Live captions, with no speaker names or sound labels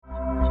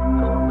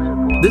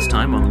This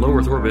time on Low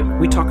Earth Orbit,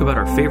 we talk about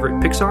our favorite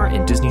Pixar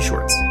and Disney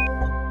shorts.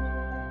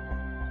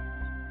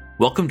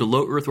 Welcome to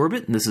Low Earth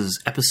Orbit, and this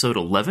is episode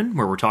 11,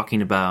 where we're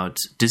talking about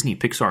Disney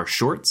Pixar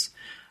shorts.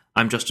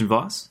 I'm Justin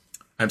Voss.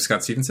 I'm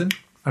Scott Stevenson.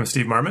 I'm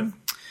Steve Marmon.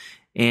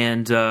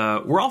 And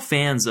we're all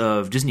fans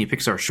of Disney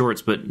Pixar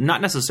shorts, but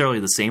not necessarily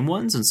the same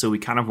ones, and so we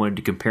kind of wanted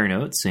to compare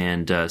notes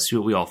and see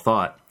what we all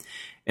thought.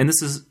 And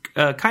this is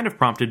kind of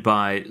prompted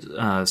by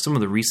some of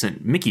the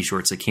recent Mickey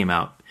shorts that came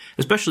out,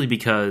 especially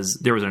because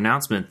there was an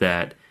announcement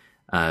that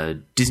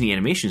Disney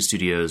Animation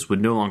Studios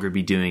would no longer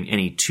be doing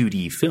any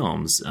 2D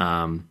films.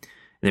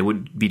 They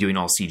would be doing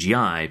all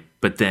CGI.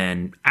 But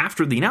then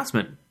after the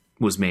announcement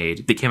was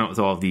made, they came out with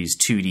all of these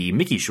 2D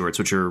Mickey shorts,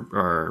 which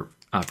are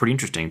pretty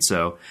interesting.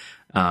 So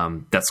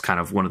that's kind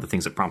of one of the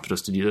things that prompted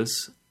us to do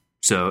this.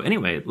 So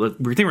anyway, we think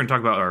we're going to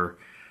talk about our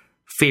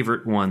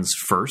favorite ones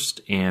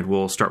first, and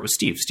we'll start with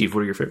Steve. Steve, what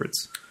are your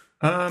favorites?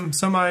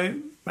 So my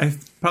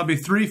probably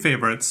three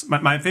favorites.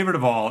 My favorite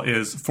of all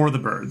is For the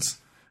Birds,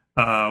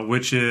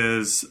 which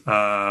is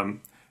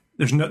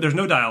there's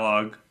no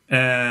dialogue,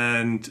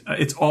 and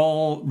it's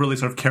all really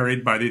sort of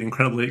carried by the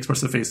incredibly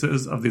expressive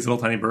faces of these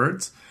little tiny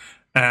birds,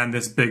 and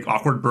this big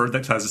awkward bird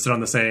that tries to sit on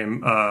the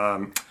same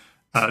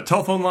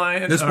telephone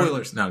line. No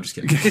spoilers. No, I'm just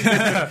kidding.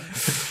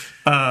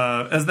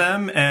 As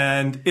them,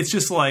 and it's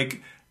just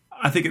like,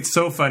 I think it's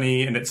so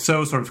funny, and it's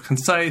so sort of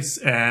concise,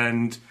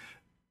 and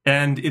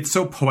it's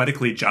so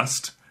poetically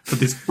just that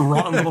these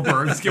rotten little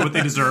birds get what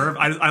they deserve.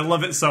 I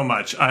love it so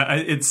much.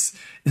 It's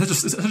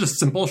such a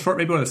simple short,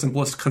 maybe one of the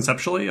simplest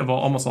conceptually of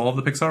almost all of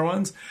the Pixar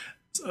ones.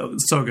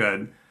 So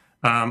good.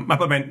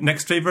 My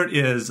next favorite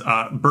is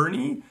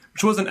Bernie,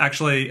 which wasn't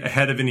actually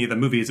ahead of any of the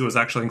movies. It was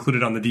actually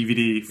included on the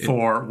DVD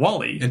for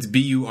WALL-E. It's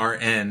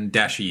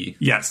BURN-E.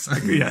 Yes,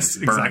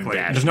 exactly.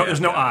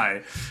 There's no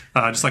I,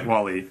 just like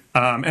WALL-E.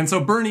 And so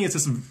Bernie is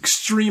this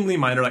extremely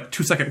minor, like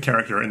 2-second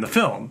character in the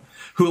film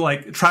who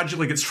like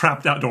tragically gets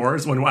trapped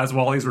outdoors as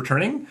WALL-E's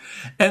returning.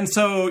 And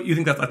so you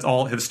think that's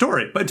all his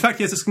story. But in fact,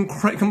 he has this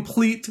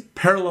complete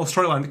parallel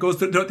storyline that goes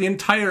throughout the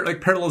entire,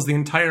 like parallels the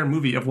entire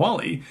movie of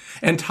WALL-E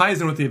and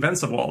ties in with the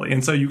events of WALL-E.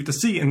 And so you get to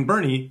see in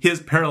Bernie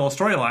his parallel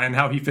storyline,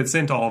 how he fits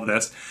into all of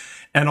this,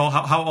 and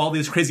how all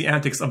these crazy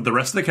antics of the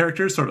rest of the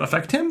characters sort of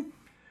affect him.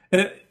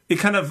 And it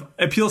kind of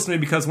appeals to me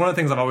because one of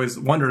the things I've always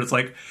wondered is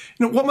like,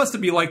 what must it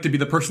be like to be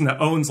the person that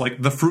owns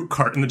like the fruit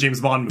cart in the James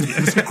Bond movie?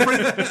 And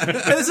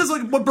this is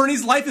like what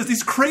Bernie's life is.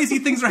 These crazy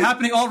things are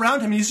happening all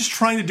around him, and he's just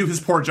trying to do his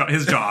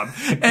job,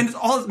 and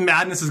all this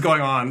madness is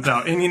going on.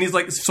 And he's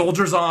like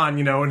soldiers on,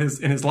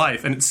 in his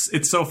life, and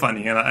it's so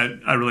funny, and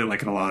I really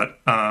like it a lot.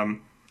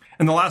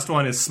 And the last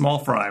one is Small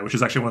Fry, which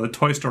is actually one of the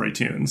Toy Story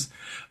tunes,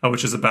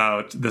 which is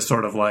about this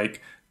sort of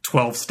like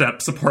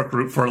 12-step support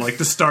group for like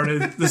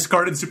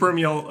discarded super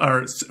meal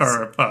or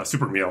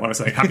super meal. I was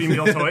saying Happy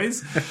Meal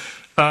toys.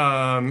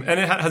 And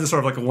it has a sort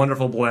of like a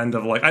wonderful blend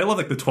of like, I love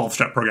like the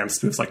 12-step program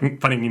spoofs. Like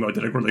Finding Nemo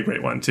did a really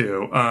great one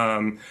too.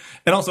 And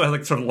also it has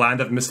like sort of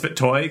land of misfit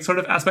toy sort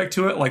of aspect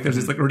to it. Like there's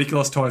these like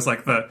ridiculous toys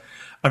like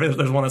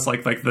there's one that's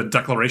like the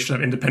Declaration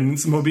of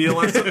Independence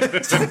mobile or something.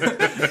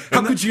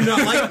 How could you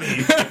not like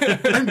me?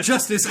 I'm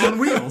justice on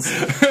wheels.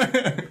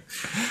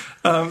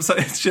 So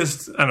it's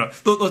just, I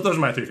don't know. Those are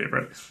my three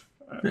favorites.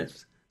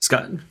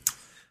 Scott?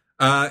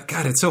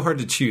 God, it's so hard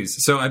to choose.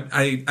 So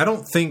I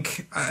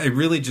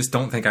really just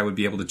don't think I would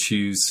be able to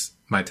choose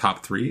my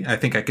top three. I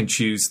think I can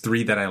choose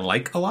three that I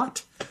like a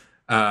lot.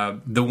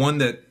 The one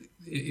that,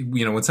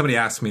 when somebody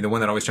asks me, the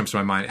one that always jumps to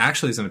my mind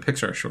actually isn't a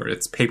Pixar short.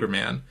 It's Paper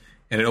Man.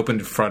 And it opened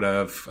in front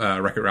of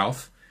Wreck-It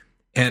Ralph.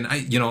 And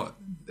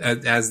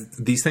as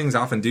these things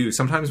often do,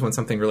 sometimes when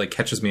something really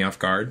catches me off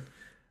guard,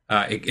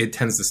 it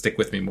tends to stick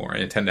with me more,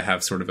 and it tend to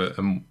have sort of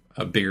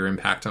a bigger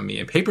impact on me.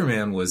 And Paper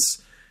Man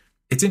it's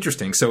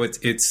interesting. So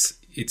it's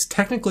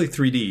technically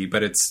 3D,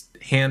 but it's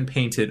hand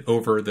painted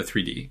over the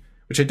 3D,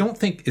 which I don't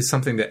think is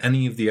something that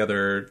any of the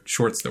other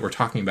shorts that we're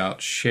talking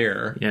about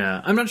share.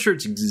 Yeah, I'm not sure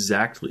it's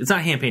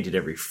not hand painted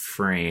every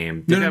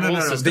frame. No. We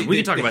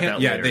can talk about that later.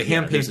 Yeah, they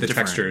hand paint the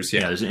textures.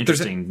 Yeah, there's an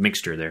interesting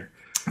mixture there.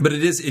 But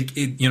it is,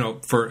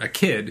 for a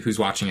kid who's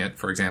watching it,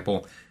 for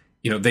example,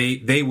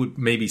 they would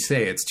maybe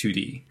say it's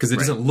 2D because it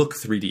doesn't look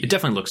 3D. It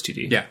definitely looks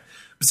 2D. Yeah.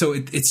 So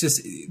it's just,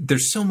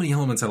 there's so many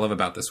elements I love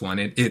about this one.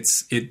 It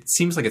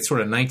seems like it's sort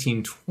of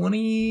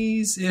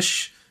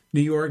 1920s-ish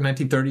New York,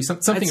 1930s,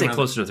 something. I'd say around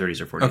closer to 30s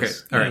or 40s. Okay,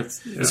 all right.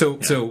 Yeah.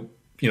 So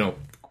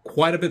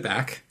quite a bit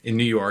back in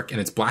New York, and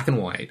it's black and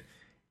white.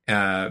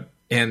 And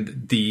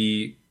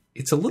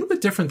it's a little bit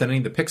different than any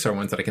of the Pixar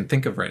ones that I can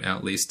think of right now,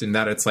 at least, in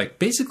that it's like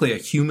basically a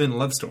human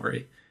love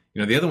story.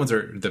 The other ones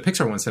the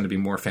Pixar ones tend to be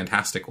more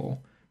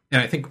fantastical. And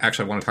I think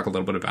actually I want to talk a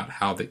little bit about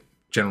how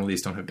generally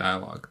these don't have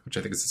dialogue, which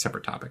I think is a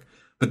separate topic.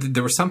 But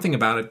there was something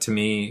about it to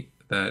me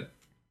that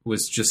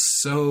was just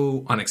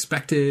so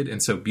unexpected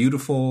and so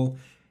beautiful.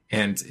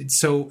 And it's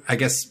so, I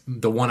guess,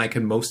 the one I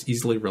can most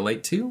easily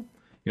relate to,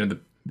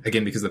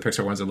 again, because the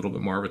Pixar one's a little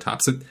bit more over the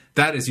top. So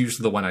that is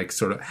usually the one I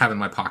sort of have in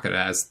my pocket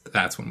as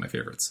that's one of my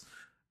favorites.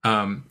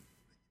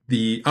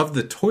 of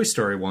the Toy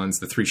Story ones,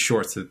 the 3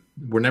 shorts that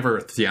were never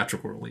a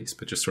theatrical release,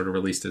 but just sort of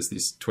released as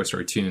these Toy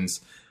Story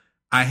tunes,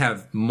 I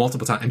have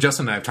multiple times, and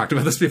Justin and I have talked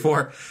about this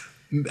before,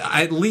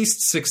 at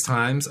least 6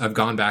 times I've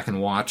gone back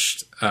and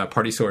watched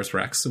Partysaurus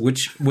Rex,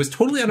 which was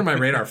totally under my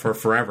radar for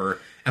forever.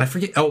 And I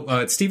forget,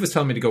 Steve was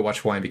telling me to go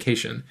watch Hawaiian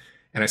Vacation,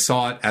 and I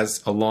saw it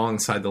as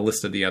alongside the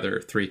list of the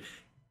other 3.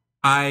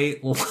 I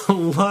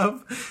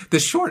love the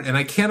short, and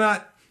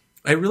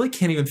I really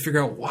can't even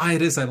figure out why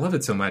it is I love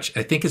it so much.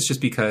 I think it's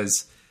just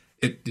because,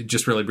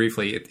 just really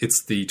briefly,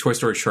 it's the Toy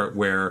Story short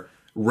where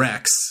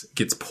Rex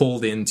gets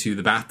pulled into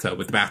the bathtub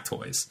with bath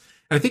toys.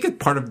 And I think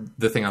part of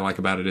the thing I like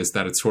about it is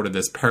that it's sort of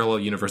this parallel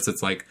universe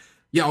that's like,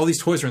 yeah, all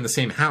these toys are in the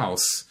same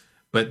house,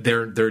 but they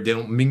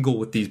don't mingle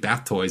with these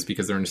bath toys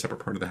because they're in a separate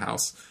part of the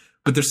house.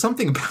 But there's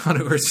something about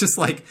it where it's just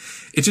like,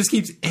 it just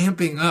keeps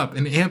amping up,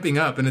 and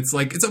it's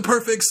like, it's a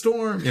perfect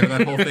storm,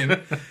 that whole thing.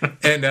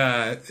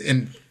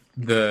 And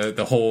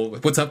the whole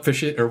 "what's up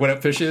fish" or "what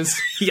up fish" is.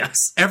 Yes.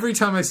 Every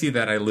time I see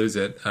that, I lose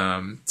it.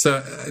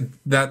 So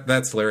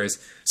that's hilarious.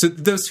 So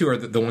those 2 are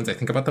the ones I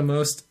think about the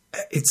most.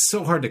 It's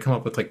so hard to come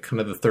up with like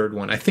kind of the third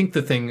one. I think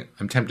the thing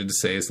I'm tempted to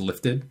say is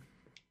Lifted,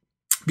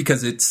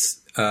 because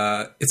it's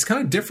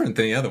kind of different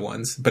than the other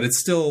ones, but it's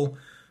still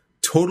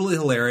totally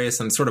hilarious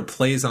and sort of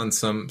plays on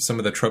some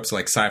of the tropes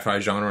like sci-fi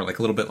genre, like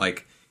a little bit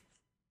like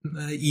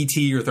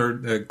E.T.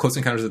 or Close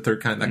Encounters of the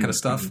Third Kind, that kind of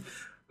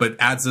stuff. But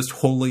adds this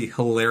wholly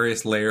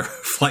hilarious layer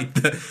of like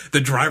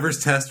the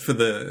driver's test for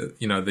the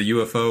the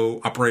UFO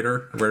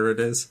operator, wherever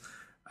it is.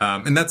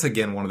 And that's,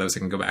 again, one of those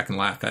I can go back and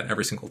laugh at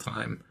every single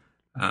time.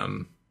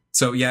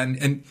 So yeah,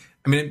 and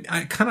I mean,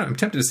 I'm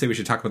tempted to say we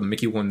should talk about the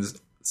Mickey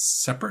ones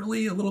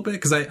separately a little bit,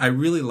 because I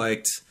really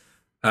liked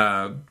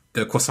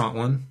the croissant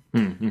one,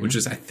 which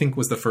I think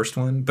was the first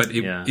one, but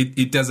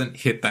it doesn't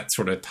hit that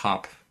sort of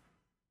top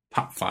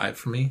 5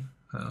 for me.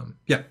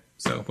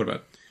 So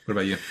what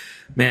about you?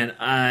 Man,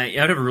 I'd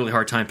have a really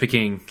hard time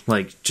picking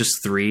like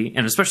just 3,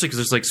 and especially because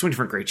there's like so many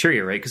different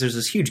criteria, right? Because there's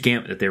this huge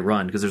gamut that they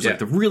run. Because there's like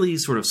the really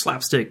sort of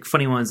slapstick,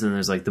 funny ones, and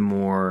there's like the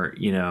more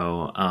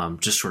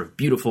just sort of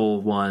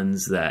beautiful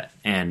ones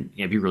and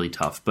it'd be really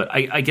tough. But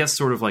I guess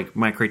sort of like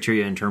my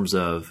criteria in terms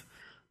of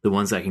the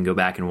ones that I can go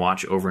back and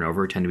watch over and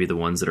over tend to be the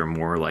ones that are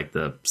more like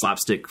the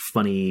slapstick,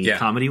 funny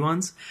comedy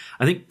ones.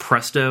 I think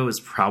Presto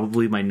is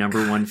probably my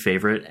number 1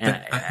 favorite. And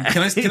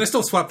can I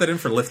still swap that in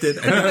for Lifted?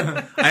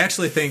 I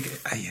actually think.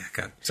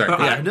 God,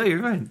 sorry. No,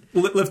 you're fine.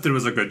 Lifted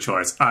was a good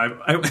choice.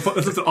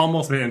 Lifted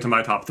almost made it into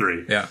my top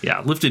 3.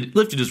 Yeah.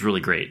 Lifted is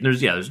really great.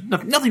 There's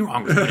nothing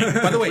wrong with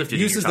it. By the way, it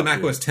uses the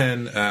macOS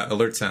 10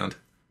 alert sound.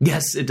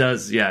 Yes, it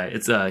does. Yeah,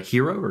 it's a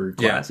Hero or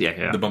Class.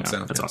 Yeah. The bump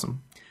sound. That's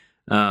awesome.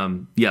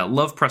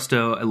 Love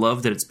Presto. I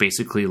love that it's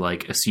basically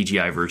like a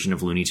CGI version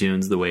of Looney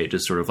Tunes, the way it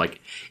just sort of like,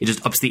 it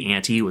just ups the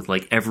ante with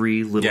like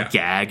every little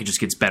gag. It just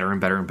gets better and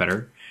better and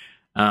better.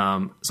 So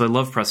I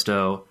love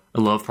Presto.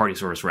 I love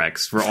Partysaurus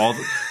Rex for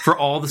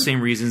all the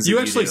same reasons. You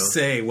actually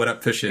say "what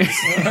up fishes."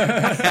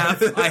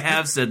 I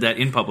have said that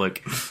in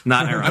public,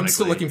 not ironically. I'm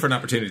still looking for an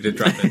opportunity to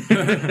drop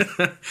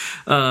it.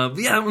 But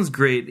yeah, that one's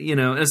great.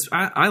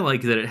 I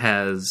like that it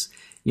has.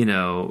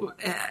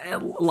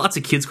 Lots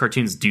of kids'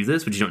 cartoons do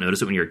this, but you don't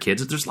notice it when you're a kid.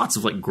 There's lots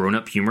of like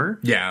grown-up humor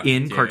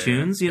in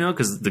cartoons,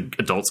 because the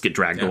adults get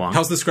dragged along.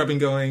 How's the scrubbing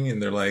going?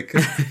 And they're like,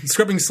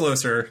 scrubbing's slow,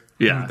 sir.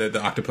 Yeah.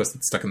 The octopus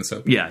that's stuck in the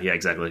soap. Yeah,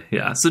 exactly.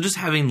 Yeah. So just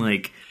having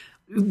like,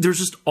 there's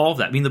just all of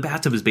that. I mean, the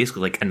bathtub is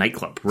basically like a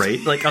nightclub,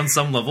 right? Like on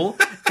some level.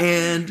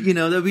 And,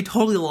 that would be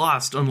totally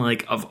lost on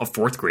like a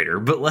 4th grader.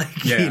 But like,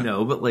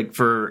 but like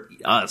for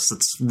us,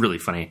 it's really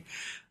funny.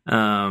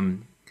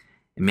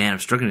 Man, I'm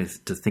struggling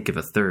to think of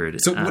a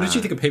third. So what did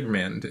you think of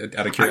Paperman,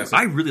 out of curiosity?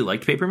 I really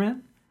liked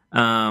Paperman,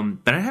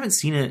 but I haven't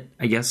seen it,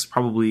 I guess,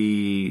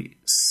 probably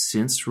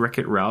since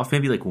Wreck-It Ralph.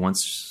 Maybe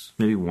once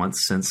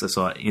since I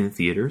saw it in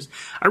theaters.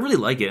 I really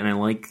like it, and I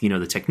like,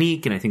 the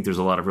technique, and I think there's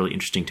a lot of really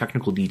interesting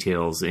technical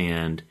details,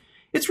 and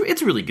it's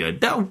really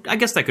good. I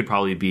guess that could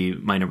probably be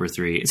my number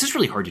 3. It's just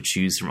really hard to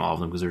choose from all of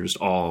them because they're just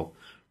all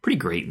pretty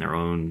great in their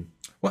own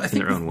Well, I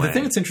think the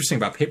thing that's interesting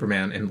about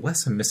Paperman,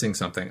 unless I'm missing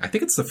something, I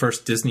think it's the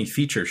first Disney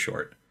feature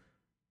short.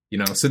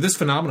 So this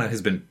phenomenon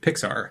has been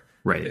Pixar.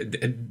 Right.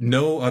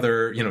 No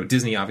other,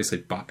 Disney obviously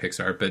bought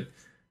Pixar, but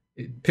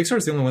Pixar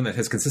is the only one that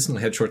has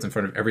consistently had shorts in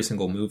front of every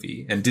single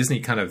movie. And Disney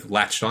kind of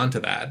latched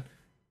onto that.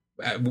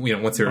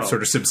 Once they were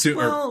sort of subsumed.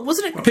 Well,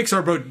 wasn't it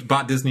Pixar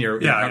bought Disney, or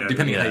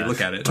depending on how you look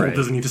at it. Told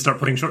Disney to start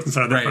putting shorts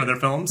inside of front of their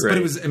films. Right. But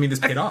it was, this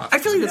paid off. I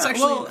feel like it's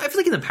actually, I feel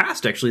like in the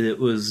past, actually, it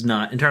was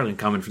not entirely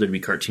uncommon for there to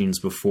be cartoons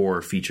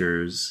before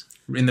features.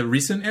 In the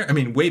recent era?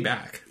 Way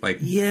back.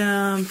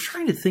 I'm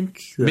trying to think,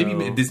 though.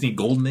 Maybe Disney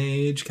Golden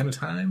Age kind of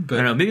time. But I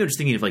don't know. Maybe I'm just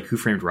thinking of Who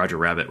Framed Roger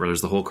Rabbit, where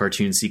there's the whole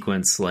cartoon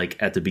sequence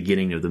at the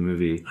beginning of the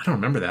movie. I don't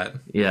remember that.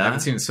 Yeah. I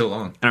haven't seen it in so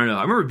long. I don't know.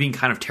 I remember being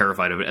kind of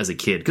terrified of it as a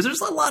kid, because there's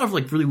a lot of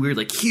really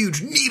weird,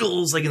 huge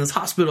needles in this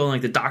hospital,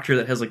 and the doctor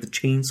that has the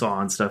chainsaw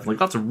and stuff.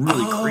 Lots of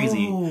really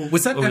crazy.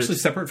 Was that actually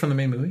separate from the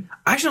main movie?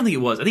 I actually don't think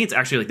it was. I think it's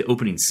actually the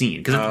opening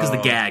scene, because the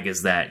gag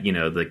is that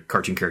the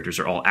cartoon characters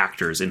are all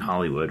actors in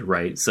Hollywood,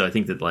 right? So I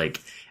think that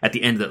like at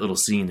the end of that little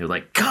scene, they're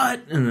like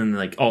cut, and then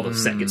like all the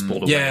set gets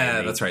pulled away.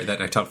 Yeah, that's right.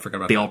 That I totally forgot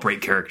about. They all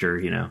break character,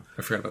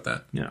 I forgot about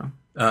that.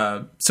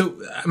 Yeah.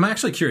 So I'm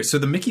actually curious. So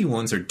the Mickey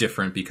ones are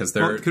different because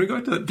they're. Well, can we go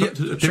back to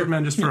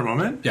Paperman just for a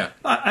moment? Yeah.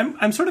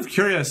 I'm sort of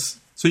curious.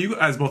 So you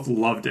guys both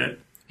loved it.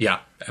 Yeah,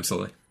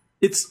 absolutely.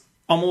 It's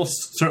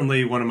almost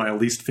certainly one of my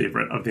least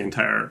favorite of the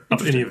entire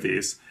of any of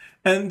these.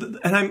 And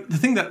the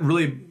thing that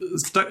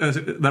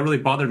really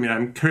bothered me, and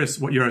I'm curious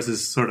what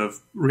yours' sort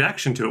of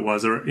reaction to it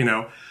was,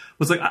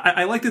 was like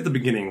I liked it at the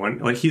beginning when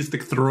like he's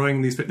like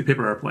throwing these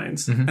paper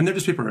airplanes, and they're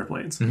just paper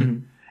airplanes.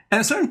 And at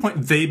a certain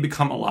point, they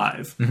become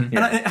alive, and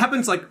it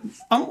happens like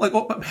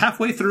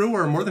halfway through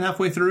or more than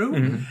halfway through.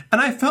 And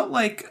I felt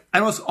like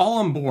I was all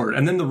on board,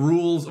 and then the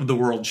rules of the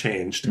world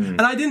changed, and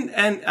I didn't.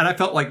 And I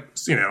felt like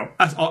this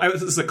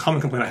is a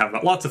common complaint I have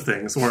about lots of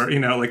things, where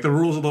like the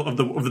rules of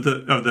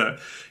the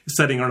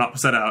setting are not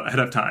set out ahead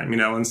of time,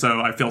 and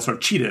so I feel sort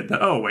of cheated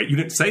that wait, you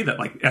didn't say that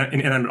like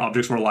inanimate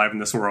objects were alive in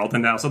this world,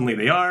 and now suddenly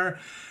they are.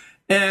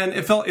 And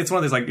it's one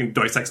of these like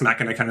Deus Ex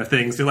Machina kind of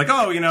things. You're like,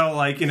 and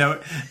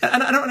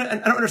I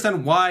don't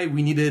understand why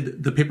we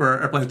needed the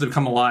paper airplanes to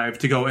become alive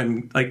to go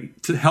and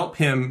like to help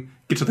him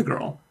get to the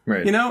girl,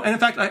 right? And in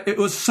fact, it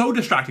was so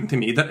distracting to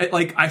me that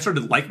I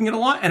started liking it a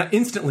lot, and I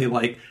instantly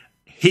like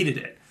hated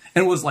it,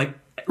 and was like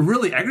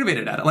really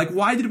aggravated at it. Like,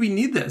 why did we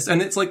need this?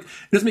 And it's like,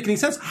 it doesn't make any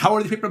sense. How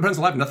are the paper airplanes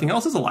alive? Nothing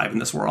else is alive in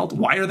this world.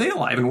 Why are they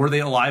alive? And were they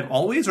alive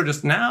always or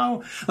just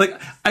now?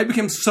 Like, I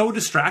became so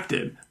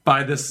distracted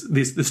by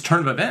this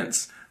turn of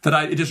events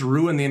that it just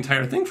ruined the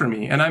entire thing for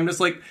me. And I'm just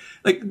like,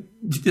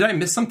 did I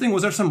miss something?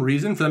 Was there some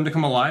reason for them to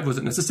come alive? Was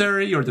it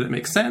necessary, or did it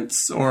make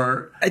sense?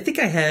 Or I think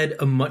I had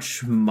a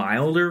much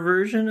milder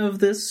version of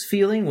this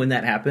feeling when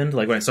that happened,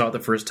 like when I saw it the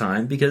first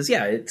time, because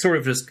it sort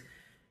of just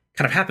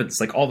kind of happens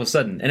like all of a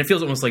sudden, and it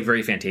feels almost like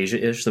very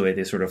Fantasia-ish the way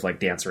they sort of like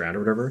dance around or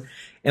whatever.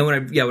 And when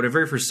I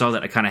very first saw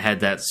that, I kind of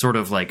had that sort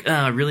of like,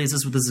 really, is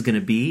this what this is going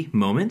to be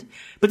moment?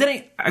 But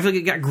then I feel like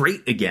it got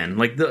great again.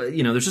 Like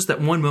there's just that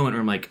one moment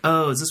where I'm like,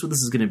 oh, is this what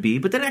this is going to be?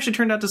 But then it actually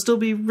turned out to still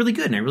be really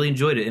good, and I really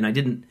enjoyed it. And I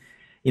didn't,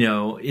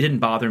 it didn't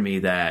bother me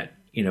that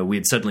we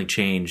had suddenly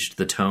changed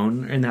the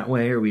tone in that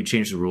way, or we had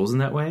changed the rules in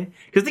that way,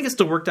 because I think it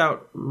still worked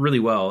out really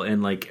well.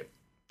 And like,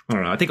 I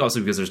don't know, I think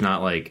also because there's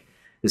not like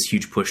this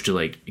huge push to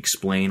like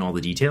explain all the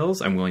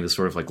details, I'm willing to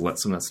sort of like let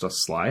some of that stuff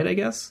slide, I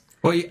guess.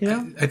 Well,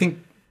 I think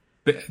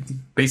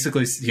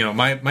basically,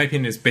 my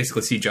opinion is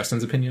basically see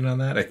Justin's opinion on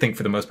that. I think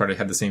for the most part, I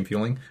had the same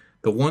feeling.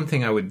 The one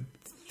thing I would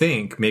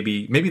think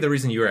maybe the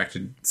reason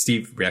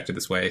Steve reacted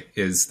this way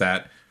is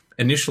that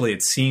initially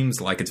it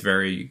seems like it's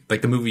very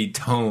like the movie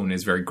tone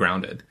is very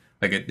grounded.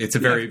 Like it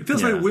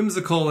feels very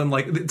whimsical, and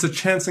like it's a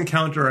chance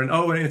encounter, and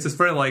it's just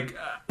very like,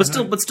 but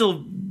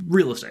still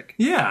realistic.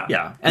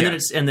 Yeah. And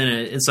then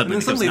it suddenly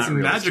it's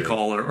magical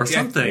or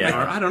something.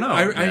 Yeah. Or I don't know.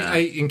 I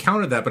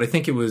encountered that, but I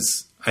think it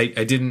was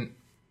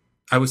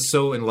I was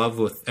so in love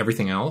with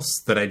everything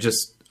else that I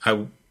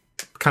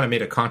kind of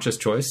made a conscious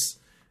choice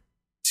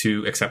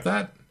to accept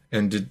that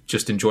and to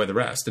just enjoy the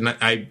rest. And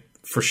I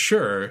for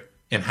sure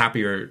am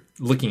happier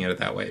looking at it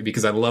that way,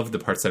 because I love the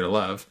parts that I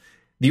love.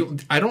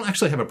 I don't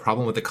actually have a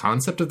problem with the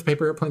concept of the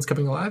paper airplanes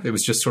coming alive. It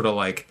was just sort of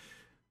like,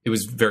 it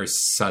was very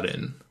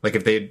sudden. Like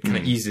if they had kind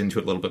of eased into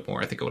it a little bit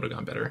more, I think it would have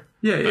gone better.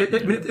 Yeah, if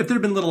there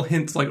had been little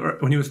hints, like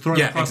when he was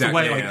throwing across the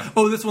way,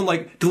 this one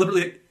like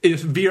deliberately it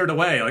just veered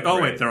away, like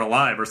wait, they're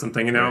alive or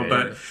something,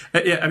 But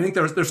I think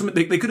there's some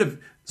they could have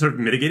sort of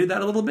mitigated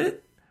that a little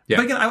bit. Yeah.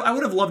 But again, I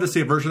would have loved to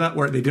see a version of that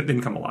where they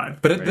didn't come alive.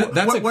 But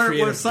that's a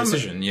creative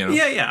decision,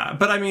 Yeah.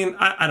 But I mean,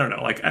 I don't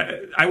know. Like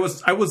I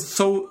was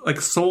so like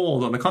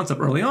sold on the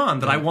concept early on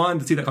that I wanted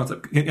to see that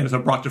concept sort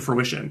of brought to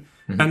fruition,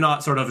 and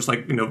not sort of just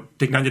like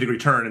take 90-degree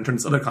turn and turn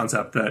this other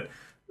concept that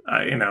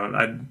I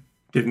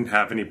didn't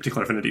have any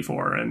particular affinity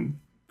for, and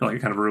feel like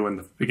it kind of ruined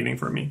the beginning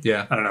for me.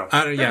 Yeah, I don't know.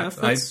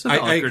 It's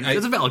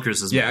a valid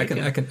criticism. Yeah, I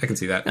can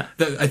see that. Yeah.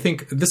 I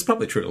think this is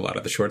probably true to a lot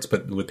of the shorts,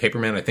 but with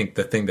Paperman, I think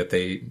the thing that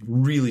they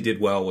really did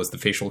well was the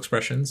facial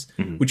expressions,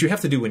 which you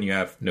have to do when you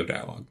have no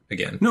dialogue.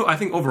 Again, no, I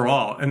think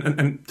overall,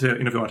 and to,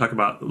 if you want to talk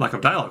about lack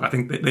of dialogue, I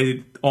think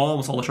they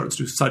almost all the shorts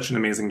do such an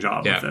amazing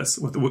job with this,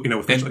 with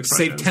facial expressions.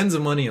 Save tens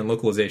of money on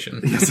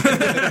localization.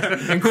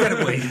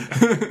 Incredibly.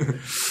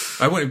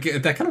 I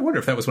kind of wonder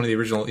if that was one of the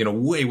original,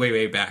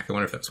 way back. I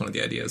wonder if that was one of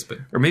the ideas, but.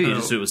 Or maybe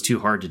it was too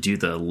hard to do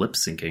the lip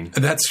syncing.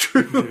 That's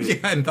true. Yeah,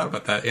 I hadn't thought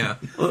about that. Yeah.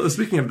 Well,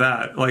 speaking of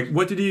that, like,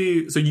 what did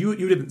you? So you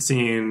didn't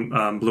seen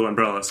Blue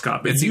Umbrella,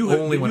 Scott? But it's the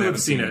only one I've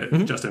seen it,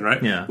 Justin,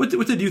 right? Yeah. What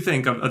did you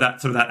think of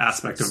that sort of that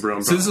aspect of Blue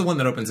Umbrella? So this is the one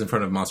that opens in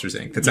front of Monsters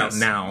Inc. That's out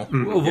now.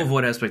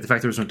 What aspect? The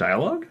fact there was no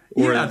dialogue?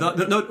 Or the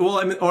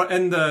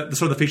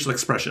sort of the facial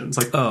expressions,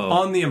 like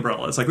on the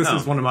umbrella. It's like this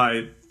is one of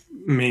my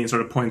main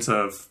sort of points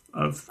of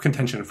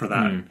contention for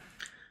that.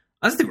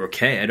 I think we're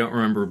okay. I don't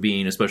remember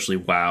being especially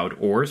wowed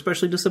or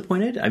especially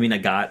disappointed. I mean,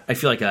 I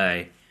feel like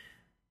I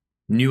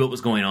knew what was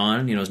going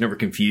on. I was never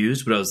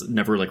confused, but I was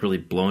never like really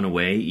blown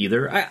away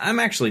either. I'm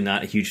actually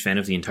not a huge fan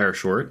of the entire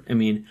short. I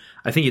mean,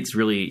 I think it's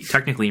really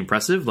technically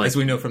impressive. Like, as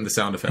we know from the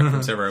sound effect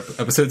from several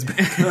episodes back.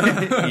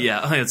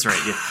 Yeah, that's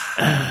right.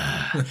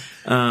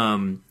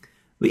 Yeah.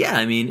 But yeah,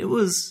 I mean, it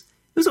was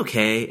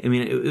okay. I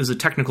mean, it was a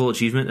technical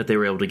achievement that they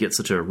were able to get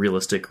such a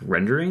realistic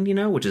rendering,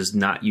 which is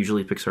not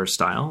usually Pixar's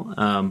style.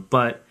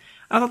 But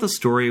I thought the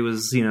story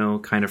was,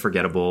 kind of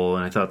forgettable,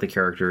 and I thought the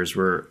characters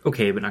were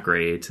okay but not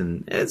great,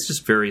 and it's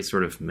just very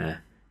sort of meh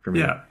for me.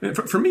 Yeah,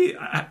 for me,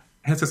 I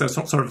had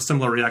sort of a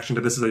similar reaction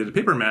to this as I did to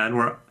Paper Man,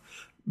 where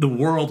the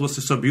world was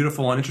just so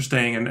beautiful and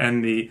interesting,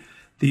 and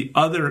the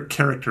other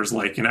characters,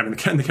 like, I mean, the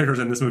characters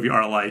in this movie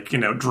are like,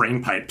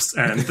 drain pipes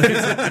and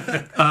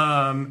things.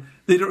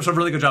 They do a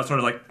really good job sort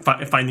of like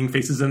finding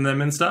faces in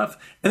them and stuff.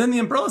 And then the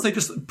umbrellas, they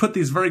just put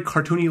these very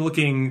cartoony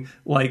looking,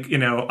 like,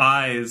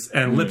 eyes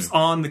and lips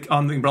on the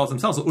umbrellas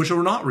themselves, which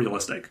were not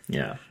realistic.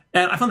 Yeah.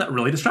 And I found that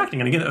really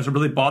distracting. And again, that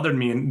really bothered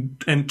me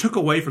and took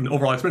away from the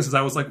overall experience.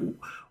 I was like,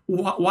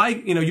 why,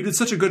 you did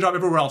such a good job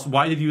everywhere else.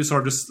 Why did you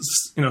sort of just,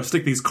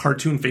 stick these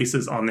cartoon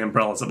faces on the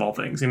umbrellas of all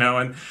things, And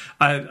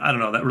I don't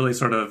know, that really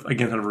sort of,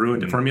 again, kind of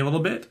ruined it for me a little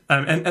bit.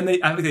 And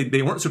I think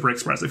they weren't super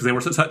expressive because they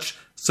were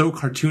so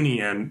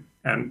cartoony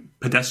and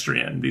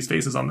pedestrian, these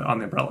faces on the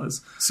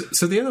umbrellas.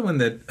 So the other one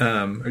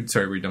that,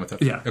 sorry, were you done with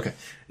that? Yeah. Okay.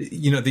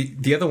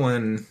 The other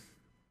one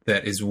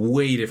that is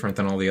way different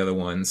than all the other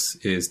ones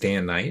is Day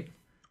and Night,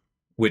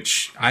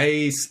 which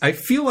I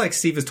feel like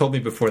Steve has told me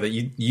before that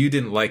you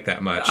didn't like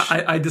that much.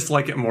 I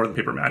dislike it more than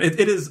Paper Man. It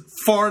is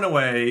far and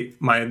away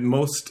my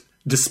most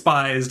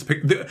despised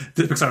the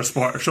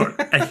Pixar short.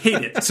 I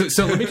hate it.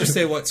 So let me just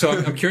say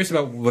I'm curious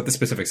about what the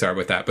specifics are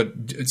with that. But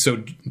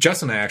so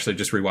Justin and I actually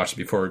just rewatched it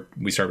before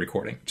we started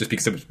recording, just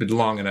because it was been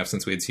long enough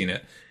since we had seen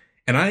it.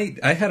 And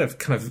I had a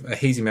kind of a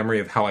hazy memory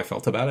of how I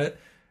felt about it.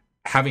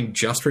 Having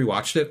just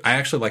rewatched it, I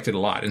actually liked it a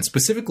lot. And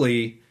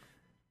specifically,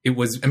 it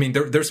was, I mean,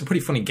 there's some pretty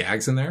funny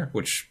gags in there,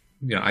 which,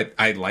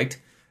 I liked.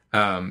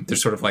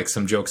 There's sort of like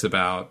some jokes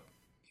about,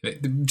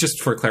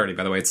 just for clarity,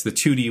 by the way, it's the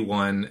 2D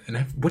one. And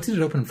what did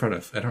it open in front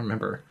of? I don't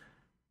remember.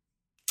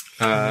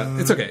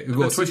 It's okay.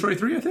 Well, Toy Story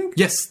 3, I think?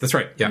 Yes, that's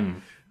right.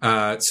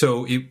 Yeah.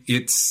 So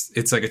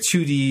it's like a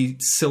 2D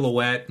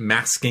silhouette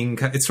masking.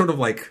 It's sort of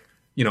like,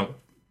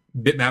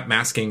 bitmap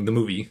masking the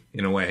movie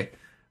in a way.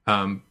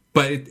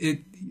 But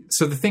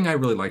so the thing I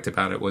really liked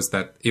about it was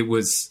that it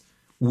was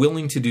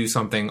willing to do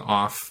something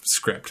off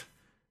script,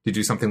 to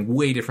do something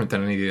way different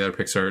than any of the other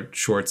Pixar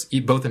shorts,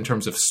 both in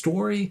terms of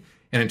story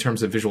and in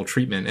terms of visual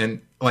treatment.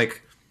 And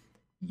like,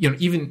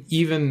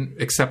 even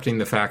accepting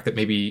the fact that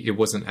maybe it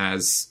wasn't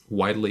as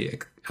widely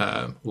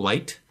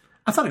liked.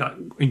 I thought it got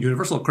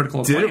universal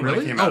critical acclaim. Did it really?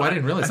 When it came out. Oh, I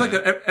didn't realize that.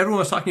 Like everyone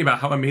was talking about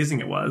how amazing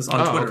it was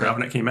on Twitter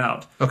when it came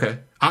out. Okay.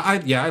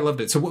 I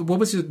loved it. So what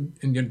was it?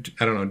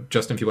 I don't know,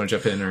 Justin, if you want to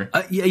jump in or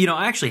yeah,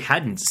 I actually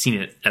hadn't seen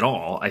it at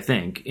all. I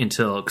think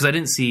until because I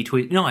didn't see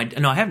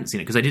I haven't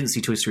seen it because I didn't see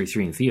Toy Story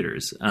 3 in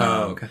theaters.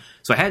 Okay.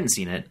 So I hadn't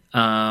seen it,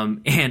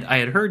 and I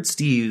had heard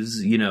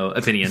Steve's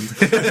opinion,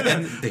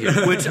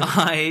 which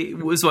I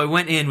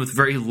went in with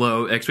very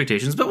low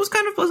expectations, but was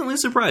kind of pleasantly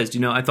surprised.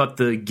 I thought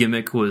the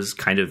gimmick was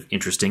kind of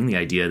interesting. The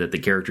idea that the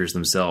characters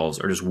themselves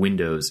are just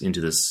windows into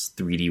this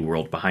 3D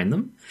world behind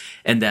them,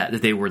 and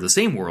that they were the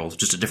same world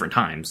just at different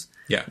times.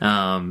 Yeah.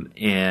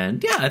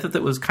 And yeah, I thought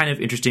that was kind of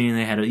interesting. And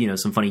they had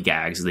some funny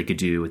gags that they could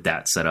do with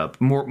that setup,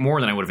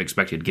 more than I would have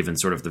expected, given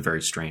sort of the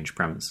very strange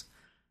premise.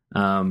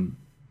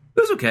 It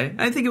was okay.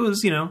 I think it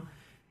was it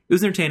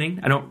was entertaining.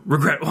 I don't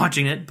regret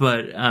watching it,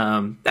 but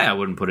I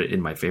wouldn't put it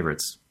in my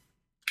favorites.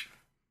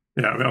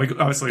 Yeah,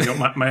 obviously,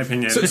 my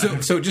opinion.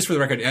 So just for the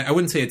record, I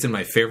wouldn't say it's in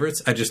my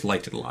favorites. I just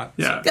liked it a lot.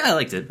 Yeah, I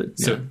liked it,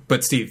 but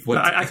but Steve, what?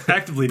 I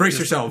actively brace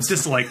yourselves.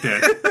 Disliked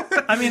it.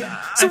 I mean,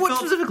 what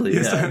specifically?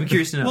 Yeah, I'm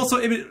curious to know. Well, so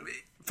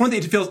for one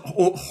thing, it feels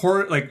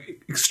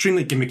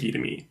extremely gimmicky to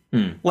me.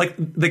 Like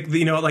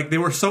they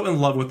were so in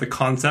love with the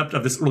concept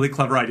of this really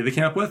clever idea they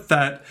came up with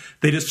that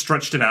they just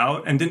stretched it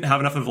out and didn't have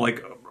enough of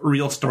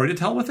real story to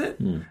tell with it.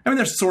 I mean,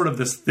 there's sort of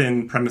this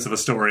thin premise of a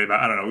story about,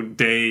 I don't know,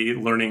 Day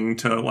learning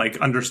to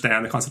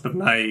understand the concept of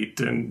night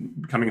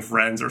and becoming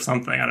friends or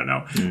something. I don't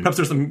know. Perhaps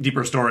there's some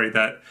deeper story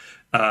that.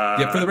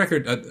 For the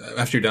record,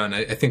 after you're done,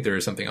 I think there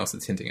is something else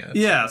that's hinting at.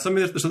 Yeah, so I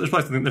mean, there's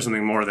probably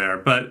something more there,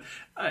 but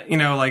I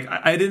wasn't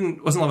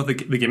in love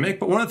with the gimmick.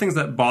 But one of the things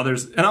that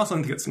bothers, and I also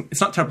think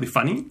it's not terribly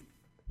funny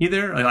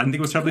either. I didn't think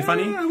it was terribly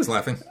funny. I was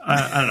laughing.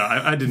 I don't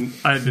know.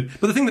 I didn't.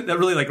 But the thing that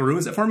really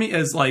ruins it for me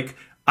is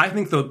I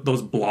think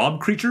those blob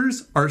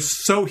creatures are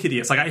so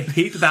hideous. I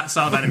hate that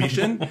style of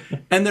animation,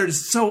 and they're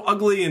just so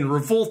ugly and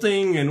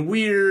revolting and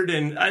weird,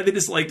 and they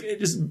just it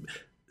just.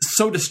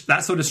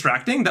 That's so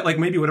distracting that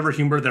maybe whatever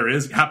humor there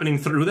is happening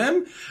through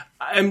them,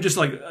 I'm just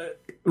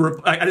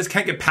I just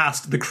can't get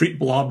past the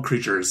blob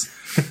creatures.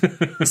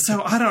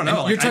 So I don't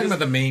know. You're talking about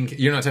the main.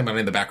 You're not talking about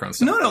any of the background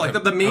stuff. No,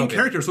 the main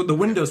characters with the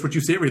windows, which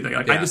you see everything.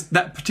 I just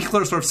that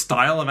particular sort of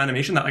style of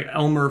animation, that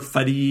Elmer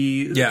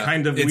Fudd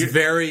kind of. It's weird.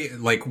 very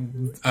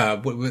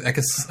I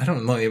guess I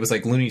don't know. It was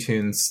Looney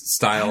Tunes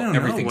style. I don't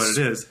know what it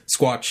is.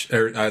 Squatch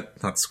or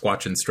not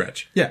Squatch and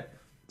Stretch. Yeah.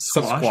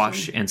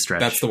 Squash and stretch.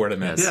 That's the word I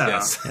meant. Yeah.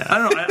 Yes. Yeah. I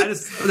don't know.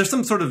 There's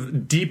some sort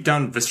of deep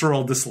down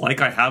visceral dislike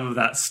I have of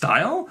that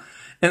style,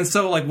 and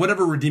so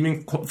whatever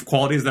redeeming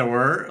qualities there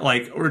were,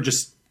 or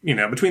just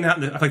between that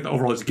and the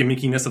overall just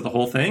gimmickiness of the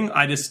whole thing,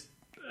 I just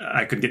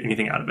I couldn't get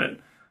anything out of it.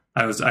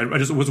 I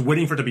just was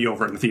waiting for it to be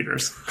over in the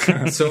theaters.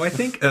 So I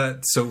think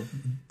so.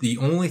 The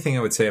only thing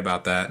I would say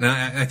about that, and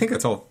I think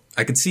that's all.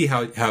 I could see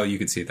how you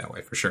could see it that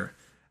way for sure.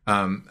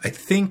 I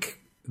think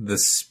the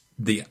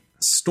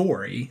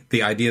story,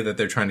 the idea that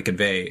they're trying to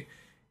convey,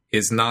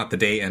 is not the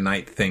day and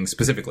night thing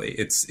specifically.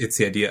 It's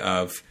the idea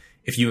of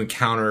if you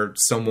encounter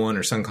someone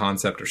or some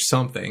concept or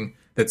something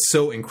that's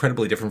so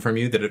incredibly different from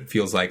you that it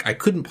feels like I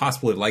couldn't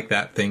possibly like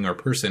that thing or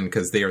person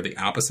because they are the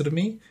opposite of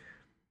me.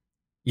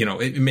 You know,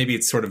 maybe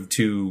it's sort of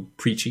too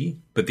preachy,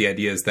 but the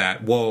idea is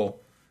that, well,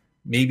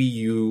 maybe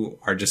you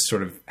are just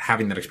sort of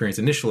having that experience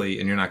initially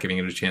and you're not giving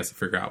it a chance to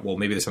figure out, well,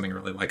 maybe there's something I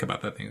really like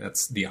about that thing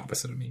that's the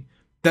opposite of me.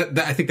 That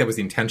I think that was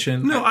the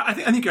intention. No, I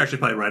think you're actually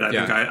probably right. I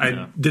think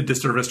I did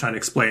disservice trying to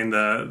explain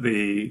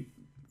the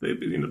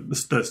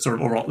sort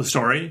of overall the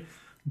story,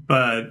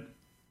 but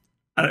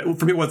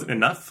for me it wasn't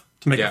enough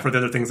to make up for the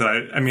other things that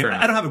I mean,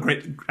 I don't have a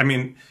great, I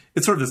mean,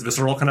 it's sort of this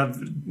visceral kind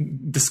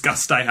of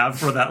disgust I have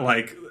for that,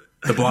 like,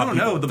 the blob, I don't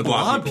know, the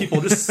blob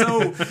people just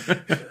so,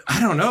 I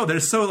don't know, they're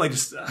so like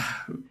just...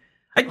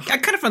 I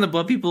kind of find the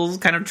blob people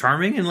kind of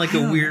charming in like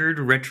a weird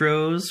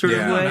retro sort of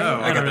way.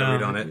 I got that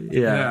read on it.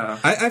 Yeah.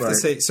 I have to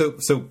say,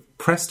 so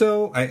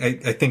Presto, I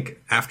think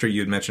after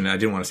you had mentioned it, I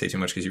didn't want to say too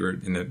much because you were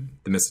in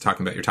the midst of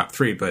talking about your top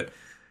three, but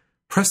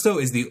Presto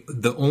is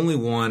the only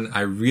one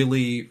I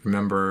really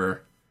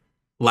remember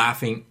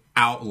laughing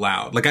out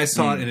loud. Like I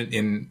saw it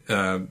in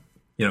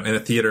a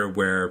theater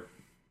where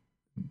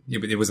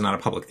it was not a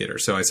public theater,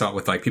 so I saw it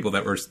with like people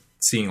that were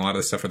seeing a lot of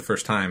this stuff for the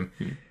first time,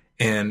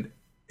 and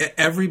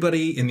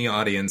everybody in the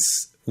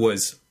audience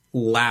was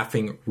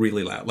laughing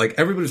really loud. Like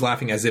everybody was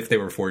laughing as if they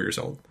were 4 years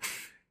old,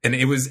 and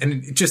it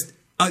just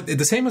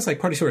the same as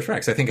like Partysaurus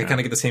Rex. I think I kind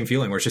of get the same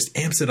feeling where it's just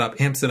amps it up.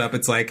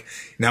 It's like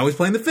now he's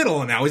playing the fiddle,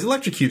 and now he's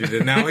electrocuted,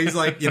 and now he's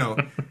like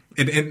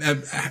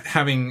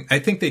having. I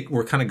think they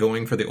were kind of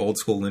going for the old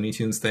school Looney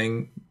Tunes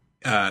thing,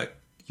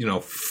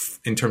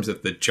 in terms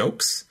of the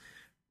jokes.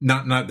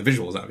 Not the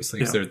visuals, obviously,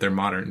 because they're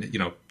modern. You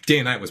know, Day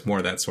and Night was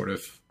more that sort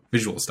of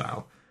visual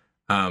style.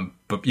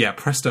 But yeah,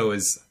 Presto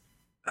is.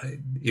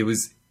 It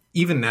was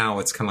even now.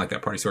 It's kind of like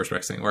that Partysaurus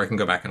Rex thing, where I can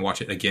go back and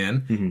watch it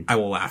again. Mm-hmm. I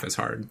will laugh as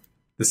hard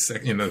this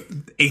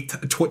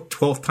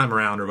 12th time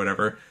around or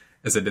whatever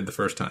as I did the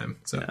first time.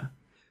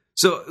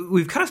 So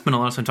we've kind of spent a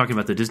lot of time talking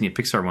about the Disney and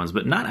Pixar ones,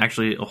 but not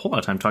actually a whole lot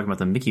of time talking about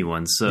the Mickey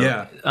ones. So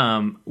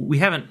we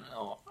haven't.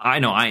 I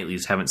know I at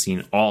least haven't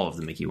seen all of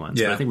the Mickey ones,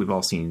 but I think we've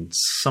all seen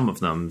some of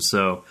them.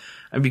 So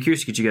I'd be curious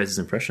to get you guys'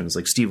 impressions.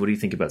 Like, Steve, what do you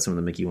think about some of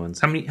the Mickey ones?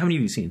 How many have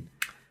you seen?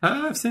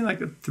 I've seen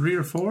like 3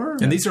 or 4.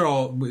 And these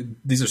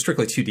are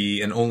strictly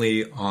 2D and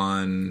only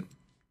on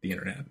the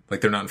internet.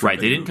 Like they're not in front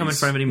of they didn't come in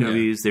front of any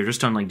movies. They're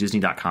just on like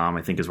Disney.com,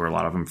 I think is where a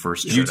lot of them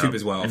first showed YouTube up.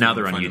 as well. And now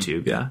they're on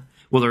YouTube,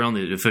 Well, they're on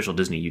the official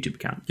Disney YouTube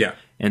account. Yeah.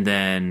 And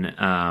then,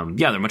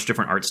 they're much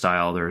different art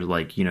style. They're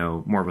like,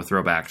 more of a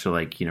throwback to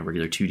like,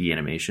 regular 2D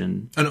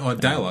animation.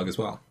 And dialogue as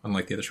well,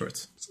 unlike the other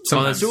shorts.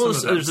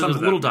 There's a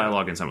little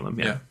dialogue in some of them.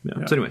 Yeah.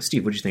 So anyway,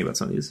 Steve, what did you think about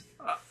some of these?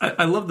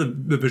 I love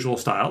the visual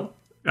style.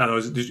 It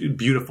was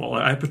beautiful.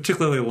 I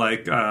particularly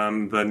like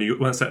the new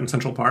one set in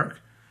Central Park.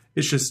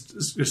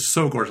 It's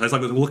so gorgeous. I was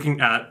like looking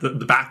at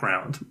the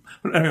background.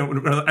 I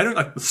don't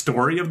like the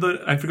story of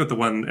I forget the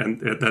one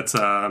that's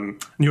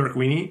New York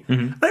Weenie.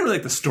 Mm-hmm. I don't really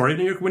like the story of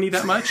New York Weenie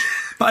that much,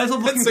 but I was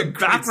looking at the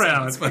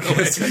background.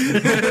 Sentence,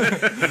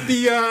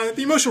 the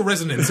emotional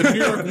resonance of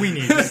New York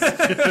Weenie.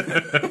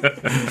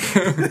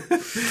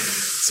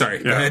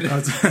 Sorry, go ahead.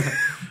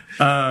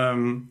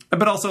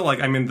 But also like,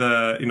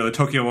 the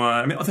Tokyo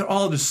one, they're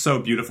all just so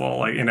beautiful.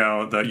 Like,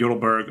 the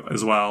Yodelberg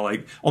as well.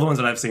 Like all the ones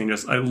that I've seen,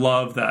 I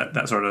love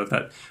that sort of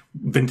that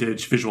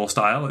vintage visual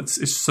style.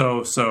 It's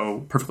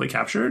so perfectly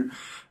captured.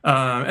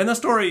 And the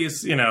story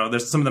is,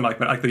 there's some of them like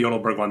the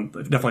Yodelberg one,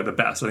 definitely the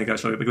best. I think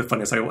that's really like the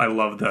funniest. I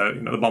love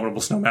the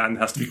abominable snowman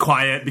has to be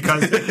quiet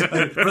because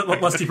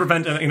lest he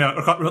prevent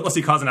lest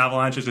he cause an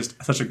avalanche. Is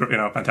just such a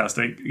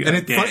fantastic.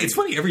 And it's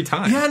funny every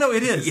time. Yeah, no,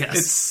 it is.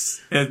 Yes.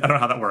 I don't know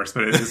how that works,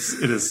 but it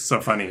is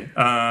so funny.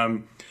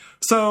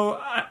 So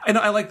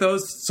I like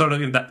those sort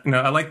of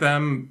I like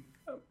them.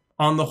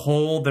 On the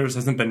whole, there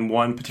hasn't been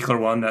one particular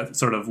one that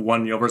sort of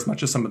won me over as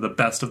much as some of the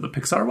best of the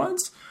Pixar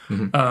ones.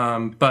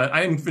 Mm-hmm. But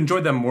I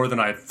enjoyed them more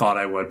than I thought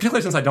I would,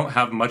 particularly since I don't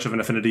have much of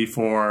an affinity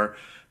for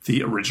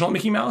the original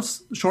Mickey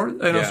Mouse stories.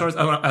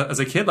 As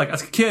a kid,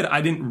 I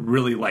didn't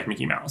really like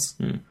Mickey Mouse.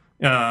 Mm.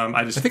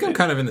 I think I'm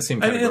kind of in the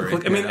same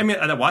category.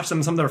 I watched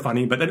them. Some of them are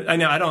funny, but I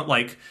know I don't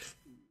like,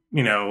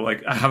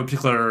 I have a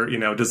particular,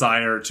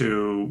 desire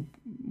to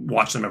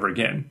watch them ever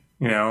again.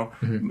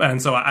 Mm-hmm. And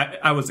so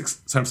I'm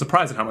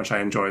surprised at how much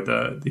I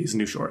enjoyed these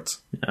new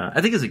shorts. I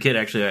think as a kid,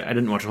 actually, I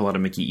didn't watch a whole lot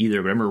of Mickey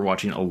either, but I remember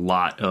watching a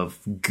lot of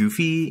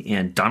Goofy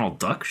and Donald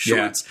Duck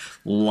shorts. Yeah.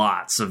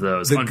 Lots of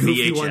those on VHS. The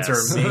Goofy ones are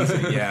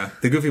amazing, yeah.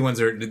 The Goofy ones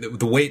are,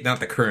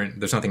 not the current,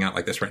 there's nothing out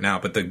like this right now,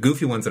 but the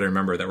Goofy ones that I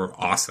remember that were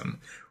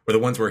awesome were the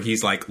ones where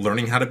he's like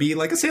learning how to be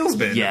like a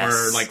salesman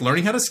or like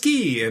learning how to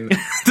ski. And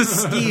the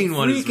skiing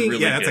one is really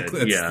good.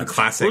 It's the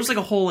classic. Well, there's like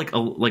a whole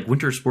like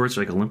winter sports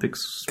or like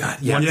Olympics. God,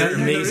 yeah, they're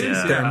amazing.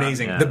 They're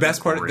amazing. The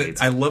best part,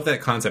 I love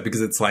that concept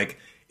because it's like,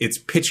 it's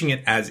pitching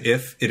it as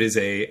if it is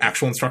a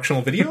actual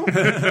instructional video,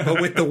 but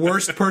with the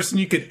worst person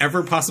you could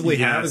ever possibly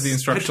have as the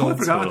instructional. I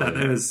totally forgot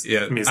that. It was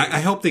amazing. I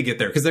hope they get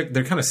there because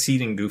they're kind of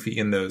seeding Goofy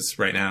in those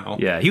right now.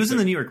 Yeah, he was in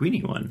the New York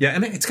Weenie one. Yeah,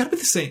 and it's got to be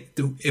the same.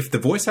 If the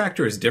voice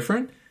actor is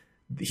different,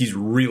 he's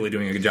really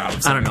doing a good job.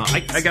 I don't know.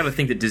 I got to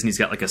think that Disney's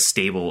got like a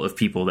stable of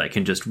people that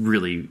can just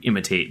really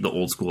imitate the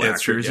old school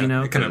actors. True, you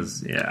know, it kind of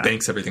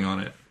banks everything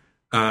on it.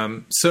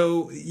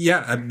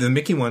 The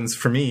Mickey ones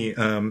for me,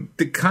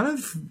 they kind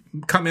of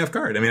caught me off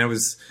guard. I mean,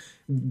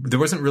 there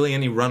wasn't really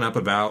any run up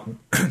about,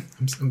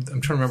 I'm trying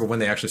to remember when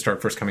they actually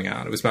started first coming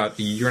out. It was about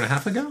a year and a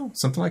half ago,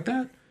 something like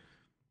that.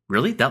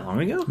 Really? That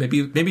long ago?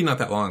 Maybe not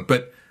that long,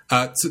 but,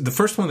 so the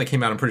first one that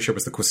came out, I'm pretty sure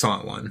was the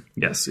croissant one.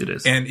 Yes, it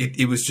is. And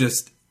it was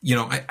just,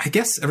 I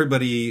guess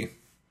everybody,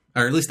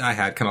 or at least I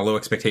had kind of low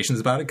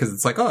expectations about it because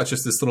it's like, oh, it's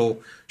just this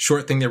little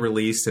short thing they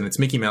released and it's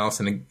Mickey Mouse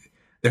and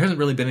there hasn't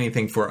really been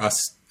anything for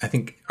us, I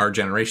think, our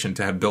generation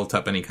to have built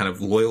up any kind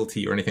of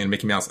loyalty or anything to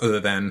Mickey Mouse other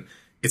than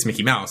it's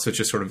Mickey Mouse. So it's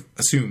just sort of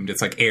assumed.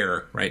 It's like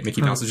air, right?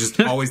 Mickey Mouse is just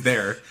always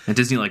there. And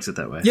Disney likes it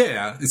that way.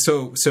 Yeah.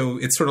 So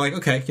it's sort of like,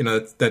 okay,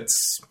 that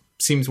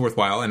seems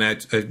worthwhile. And I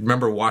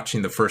remember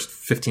watching the first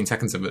 15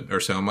 seconds of it or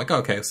so. I'm like,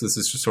 okay, so this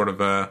is just sort of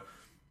a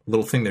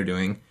little thing they're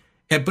doing.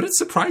 But it's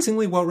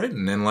surprisingly well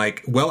written and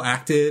like well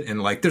acted.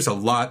 And like there's a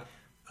lot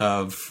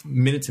of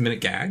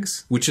minute-to-minute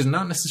gags, which is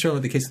not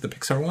necessarily the case of the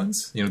Pixar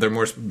ones. They're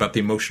more about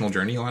the emotional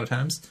journey a lot of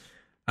times.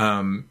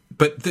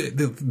 But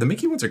the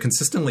Mickey ones are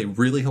consistently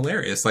really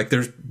hilarious. Like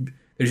there's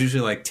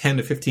usually like 10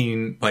 to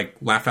 15 like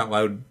laugh out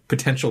loud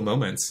potential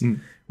moments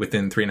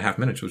within 3.5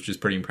 minutes, which is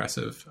pretty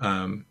impressive.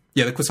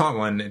 The croissant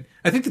one,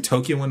 I think the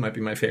Tokyo one might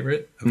be my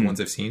favorite of the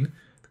ones I've seen.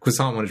 The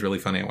croissant one is really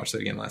funny. I watched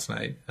it again last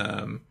night.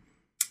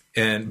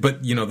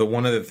 But the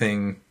one other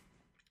thing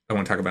I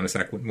want to talk about in a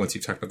sec, once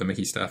you've talked about the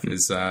Mickey stuff,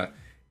 is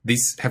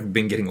these have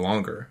been getting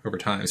longer over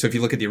time. So if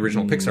you look at the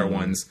original Pixar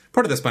ones,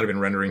 part of this might have been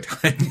rendering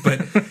time,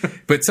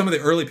 but some of the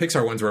early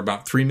Pixar ones were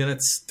about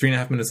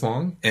 3.5 minutes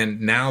long,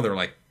 and now they're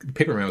like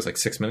Paper Mario is like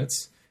 6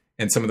 minutes,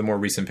 and some of the more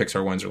recent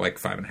Pixar ones are like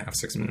 5.5,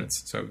 6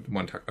 minutes. So I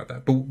want to talk about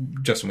that.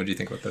 But Justin, what do you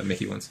think about the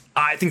Mickey ones?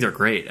 I think they're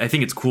great. I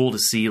think it's cool to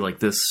see like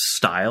this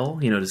style,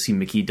 to see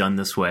Mickey done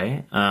this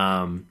way.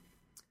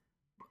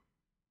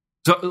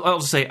 So I'll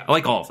just say I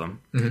like all of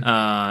them, and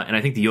I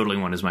think the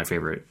yodeling one is my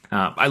favorite.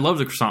 I love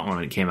the croissant one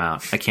when it came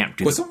out. I can't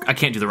do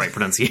the right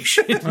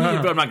pronunciation, but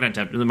I'm not going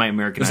to attempt my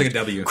American. It's like a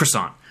W.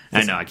 Croissant.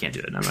 I know I can't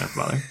do it. I'm not going to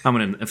bother. I'm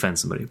going to offend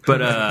somebody.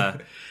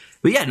 But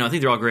yeah, no, I think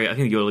they're all great. I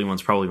think the yodeling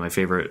one's probably my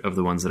favorite of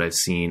the ones that I've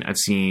seen. I've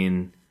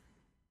seen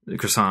the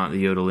croissant, the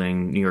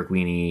yodeling, New York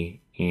Weenie,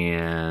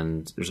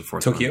 and there's a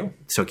fourth one.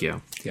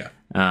 Tokyo. Yeah.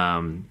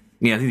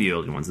 Yeah, I think the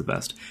yodeling one's the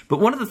best.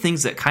 But one of the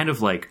things that kind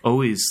of like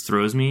always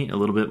throws me a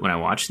little bit when I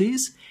watch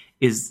these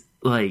is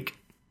like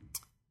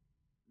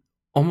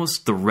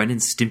almost the Ren and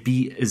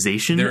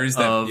Stimpy-ization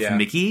of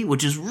Mickey,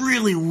 which is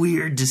really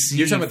weird to see.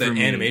 You're talking about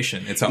the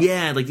animation itself.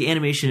 Yeah, like the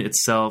animation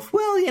itself.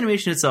 Well, the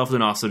animation itself,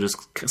 and also just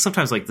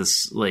sometimes like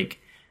this, like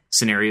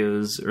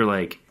scenarios or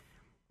like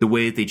the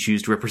way that they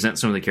choose to represent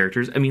some of the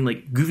characters. I mean,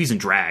 like Goofy's in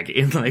drag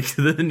in like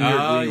the New York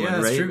Weenie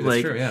one, right?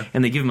 That's true, yeah.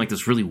 And they give him like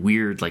this really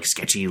weird, like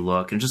sketchy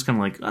look, and just kind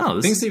of like,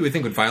 this things that you would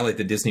think would violate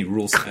the Disney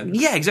rule set.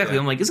 Yeah, exactly.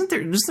 I'm like, isn't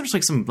there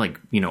like some like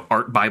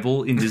art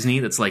Bible in Disney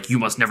that's like you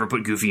must never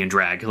put Goofy in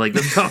drag? Like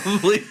that's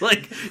probably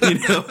like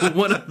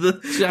one of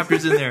the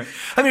chapters in there.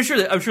 I mean,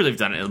 I'm sure they've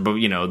done it, but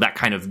that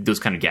kind of those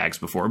kind of gags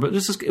before. But it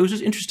was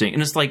just interesting,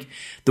 and it's like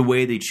the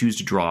way they choose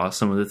to draw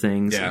some of the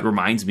things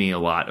reminds me a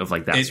lot of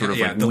like that sort of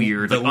like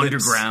weird like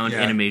underground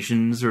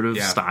animation sort of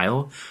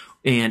style.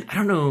 And I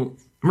don't know,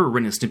 I remember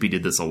Ren and Stimpy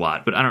did this a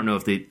lot, but I don't know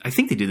if I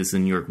think they did this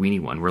in the New York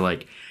Weenie one, where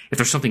like if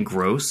there's something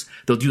gross,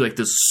 they'll do like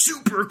this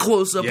super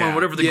close up on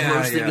whatever the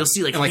gross thing. You'll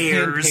see like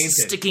hairs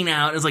sticking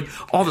out. It's like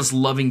all this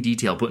loving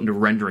detail put into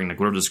rendering like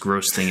whatever this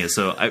gross thing is.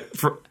 So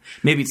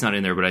maybe it's not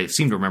in there, but I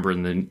seem to remember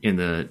in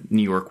the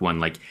New York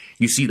one, like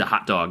you see the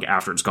hot dog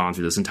after it's gone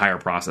through this entire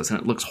process, and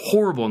it looks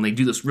horrible. And they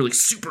do this really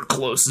super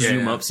close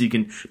zoom up, so you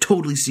can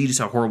totally see just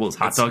how horrible this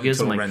hot dog is.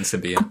 Total Ren and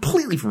Stimpy,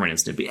 completely from Ren and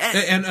Stimpy,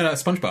 and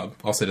SpongeBob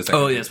also does that.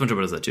 Oh yeah,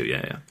 SpongeBob does that too.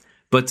 Yeah.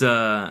 But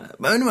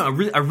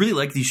I really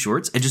like these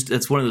shorts.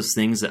 It's one of those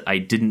things that I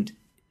didn't,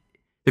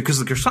 because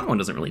the croissant one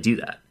doesn't really do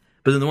that.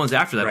 But then the ones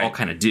after that all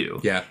kind of do.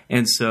 Yeah.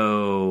 And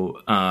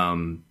so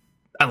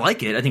I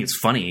like it. I think it's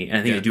funny, and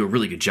I think they do a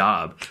really good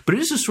job. But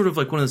it is just sort of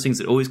like one of those things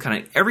that always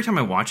kind of, every time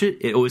I watch it,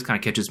 it always kind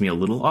of catches me a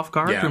little off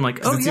guard. Yeah. I'm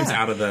like, seems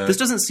out of the... this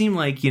doesn't seem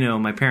like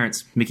my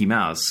parents' Mickey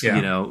Mouse.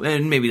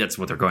 And maybe that's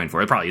what they're going for.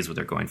 It probably is what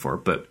they're going for.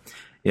 But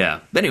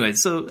yeah. But anyway,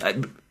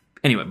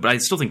 but I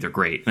still think they're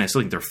great, and I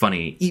still think they're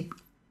funny.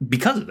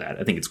 Because of that,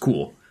 I think it's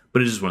cool.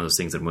 But it's just one of those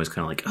things that I'm always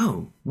kind of like,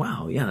 oh,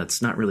 wow, yeah, that's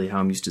not really how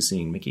I'm used to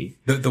seeing Mickey.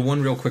 The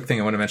one real quick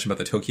thing I want to mention about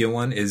the Tokyo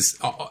one is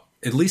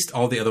at least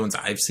all the other ones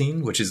I've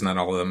seen, which is not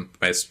all of them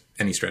by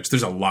any stretch.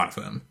 There's a lot of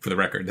them, for the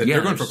record.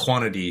 They're going for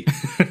quantity.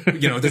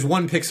 There's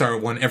one Pixar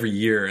one every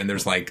year, and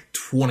there's like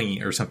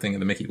 20 or something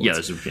of the Mickey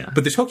ones. Yeah.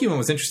 But the Tokyo one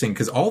was interesting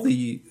because all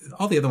the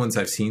other ones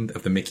I've seen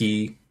of the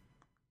Mickey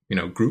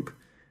group,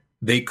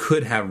 they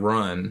could have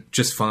run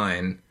just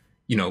fine,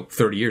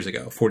 30 years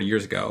ago, 40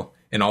 years ago,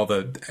 and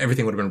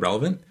everything would have been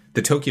relevant.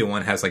 The Tokyo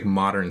one has like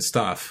modern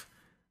stuff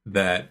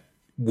that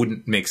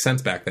wouldn't make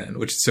sense back then,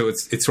 so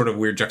it's sort of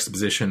weird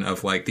juxtaposition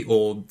of like the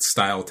old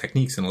style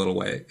techniques in a little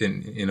way,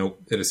 in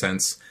a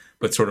sense,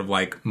 but sort of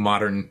like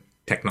modern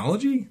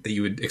technology that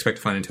you would expect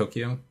to find in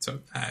Tokyo. So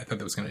I thought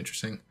that was kind of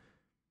interesting.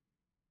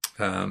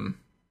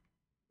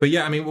 But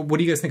yeah, I mean, what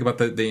do you guys think about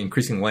the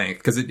increasing length?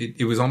 Because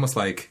it was almost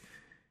like,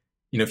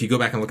 if you go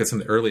back and look at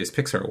some of the earliest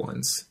Pixar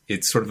ones,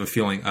 it's sort of a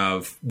feeling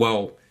of,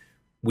 well,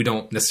 we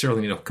don't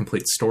necessarily need a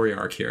complete story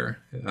arc here,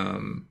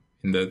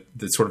 in the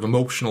sort of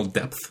emotional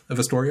depth of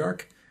a story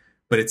arc.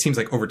 But it seems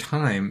like over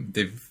time,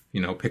 they've,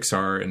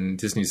 Pixar and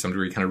Disney to some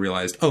degree kind of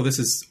realized, oh, this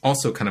is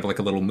also kind of like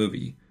a little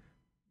movie,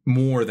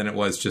 more than it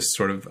was just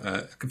sort of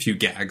a few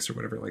gags or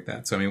whatever like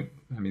that. So,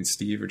 I mean,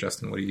 Steve or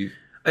Justin, what do you...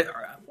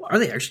 Are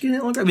they actually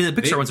getting longer? I mean,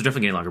 the Pixar ones are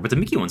definitely getting longer, but the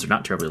Mickey ones are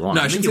not terribly long.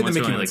 No, I shouldn't say the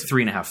Mickey ones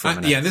like 3.5, 4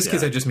 minutes. Yeah, in this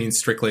case, I just mean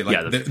strictly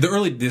like the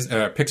early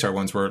Pixar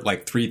ones were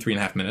like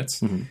 3.5 minutes.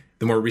 Mm-hmm.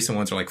 The more recent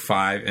ones are like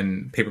 5,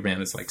 and Paper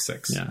Man is like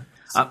 6. Yeah,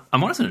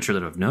 I'm honestly not sure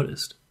that I've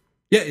noticed.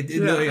 Yeah,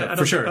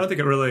 for sure. I don't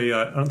think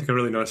I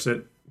really noticed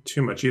it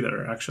too much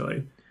either.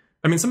 Actually,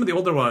 I mean, some of the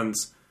older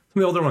ones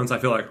I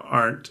feel like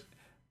aren't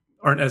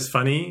as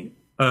funny.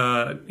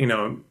 Or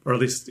at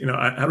least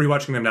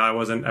rewatching them now,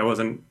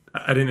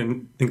 I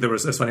didn't think they were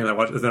as funny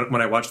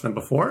when I watched them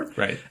before.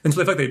 Right. And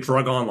so I feel like they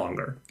drug on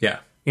longer. Yeah.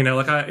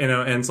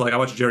 And so like I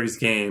watched Jerry's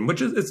Game,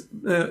 which is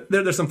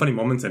there's some funny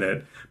moments in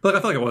it, but like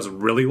I feel like it was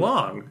really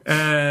long.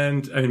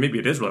 And I mean, maybe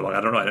it is really long.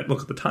 I don't know. I didn't look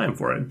at the time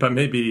for it, but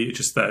maybe it's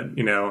just that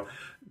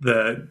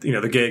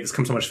the gigs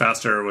come so much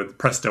faster with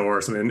Presto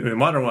or something in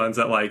modern ones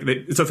that like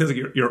so it feels like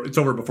it's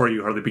over before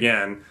you hardly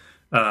began.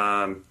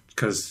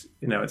 Because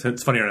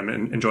it's funnier and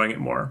I'm enjoying it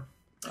more.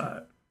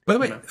 By the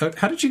way,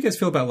 how did you guys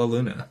feel about La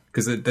Luna?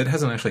 Because that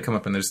hasn't actually come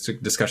up in this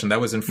discussion.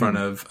 That was in front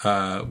of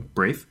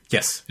Brave.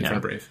 Yes, in front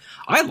of Brave.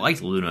 I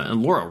liked La Luna,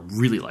 and Laura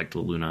really liked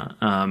La Luna.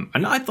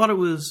 And I thought it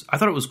was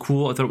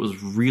cool. I thought it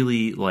was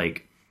really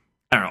like,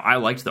 I don't know. I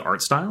liked the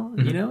art style,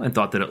 and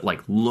thought that it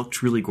like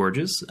looked really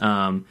gorgeous.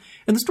 And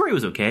the story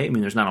was okay. I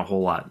mean, there's not a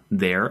whole lot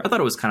there. I thought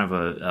it was kind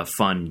of a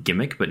fun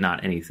gimmick, but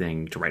not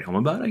anything to write home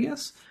about, I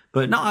guess.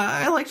 But no,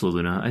 I liked La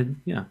Luna.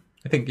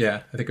 I think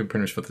I pretty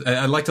much felt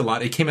I liked it a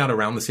lot. It came out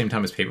around the same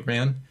time as Paper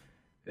Man,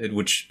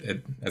 which,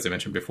 as I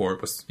mentioned before,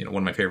 was one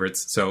of my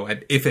favorites. So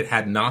if it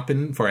had not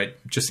been for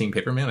just seeing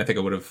Paper Man, I think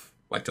I would have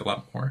liked it a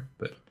lot more.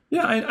 But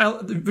yeah,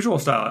 the visual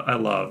style I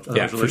loved.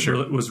 It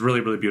was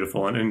really, really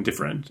beautiful and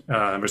different.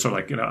 It was sort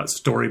of like a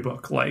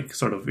storybook like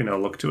sort of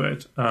look to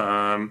it.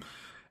 And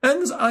I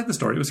like the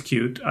story. It was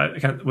cute. I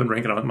wouldn't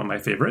rank it on my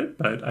favorite,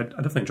 but I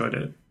definitely enjoyed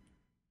it.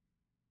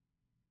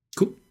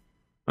 Cool.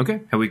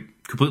 Okay, have we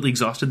completely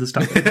exhausted this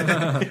topic? All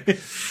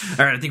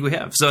right, I think we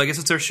have. So I guess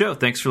it's our show.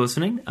 Thanks for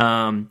listening.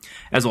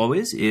 As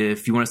always,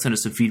 if you want to send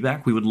us some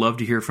feedback, we would love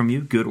to hear from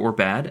you, good or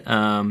bad.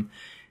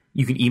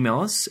 You can email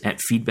us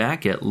at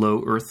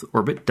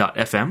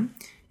feedback@lowearthorbit.fm.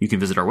 You can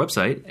visit our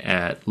website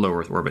at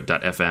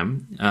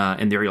lowearthorbit.fm,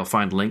 and there you'll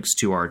find links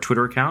to our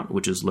Twitter account,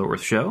 which is Low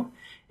Earth Show,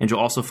 and you'll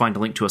also find a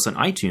link to us on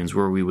iTunes,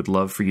 where we would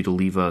love for you to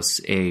leave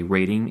us a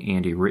rating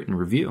and a written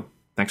review.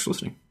 Thanks for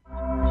listening.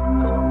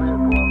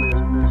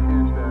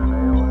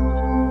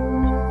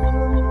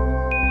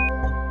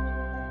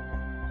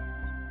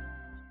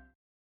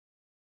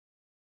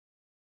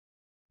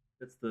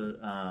 That's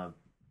the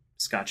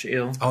Scotch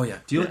ale. Oh yeah.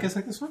 Do you guys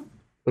like this one?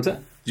 What's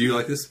that? Do you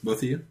like this, both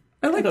of you?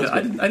 I liked it.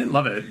 I didn't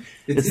love it.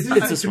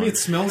 It's to me, it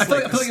smells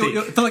like a steak.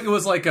 I feel like it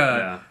was like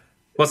a...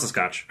 What's the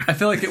Scotch? I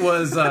feel like it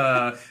was...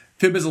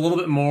 Fib is a little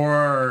bit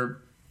more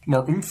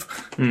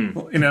oomph. It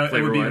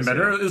would be even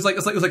better. Yeah. It was like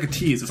a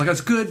tease. It's like,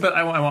 it's good, but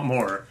I want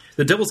more.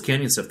 The Devil's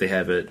Canyon stuff they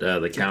have at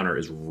the counter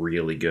is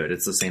really good.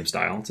 It's the same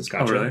style. It's a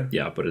Scotch ale. Really?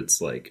 Yeah, but it's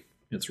like...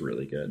 It's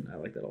really good. I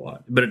like that a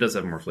lot. But it does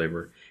have more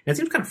flavor. And it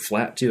seems kind of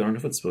flat, too. I don't know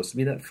if it's supposed to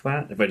be that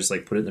flat, if I just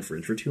put it in the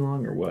fridge for too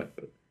long or what.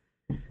 But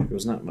there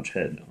was not much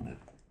head on it.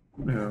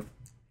 Yeah.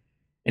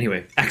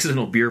 Anyway,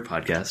 Accidental Beer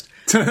Podcast.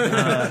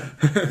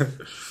 That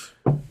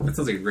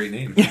sounds like a great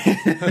name.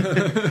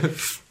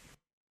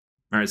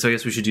 All right, so I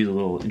guess we should do the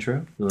little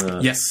intro.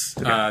 Yes.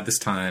 Okay. This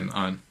time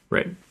on...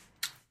 Right.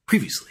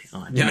 Previously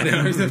on... Yeah, I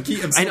know.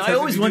 I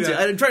always want to...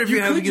 I'm trying to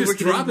figure out how we can just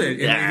drop it.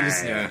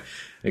 Yeah.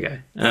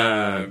 Okay.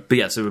 But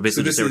yeah, so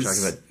basically we're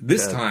talking about...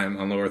 This time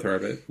on Low Earth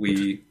Orbit,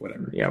 we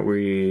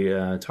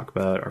talk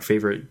about our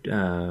favorite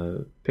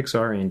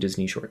Pixar and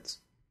Disney shorts.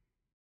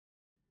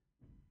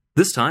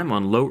 This time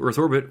on Low Earth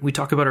Orbit, we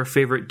talk about our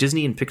favorite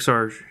Disney and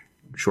Pixar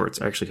shorts.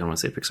 I actually kind of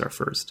want to say Pixar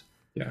first.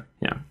 Yeah.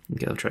 Yeah.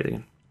 Okay, let's try it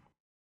again.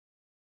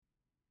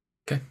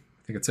 Okay.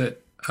 I think that's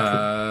it.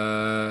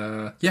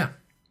 Yeah.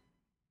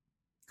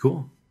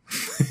 Cool.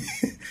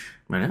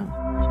 Right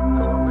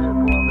now.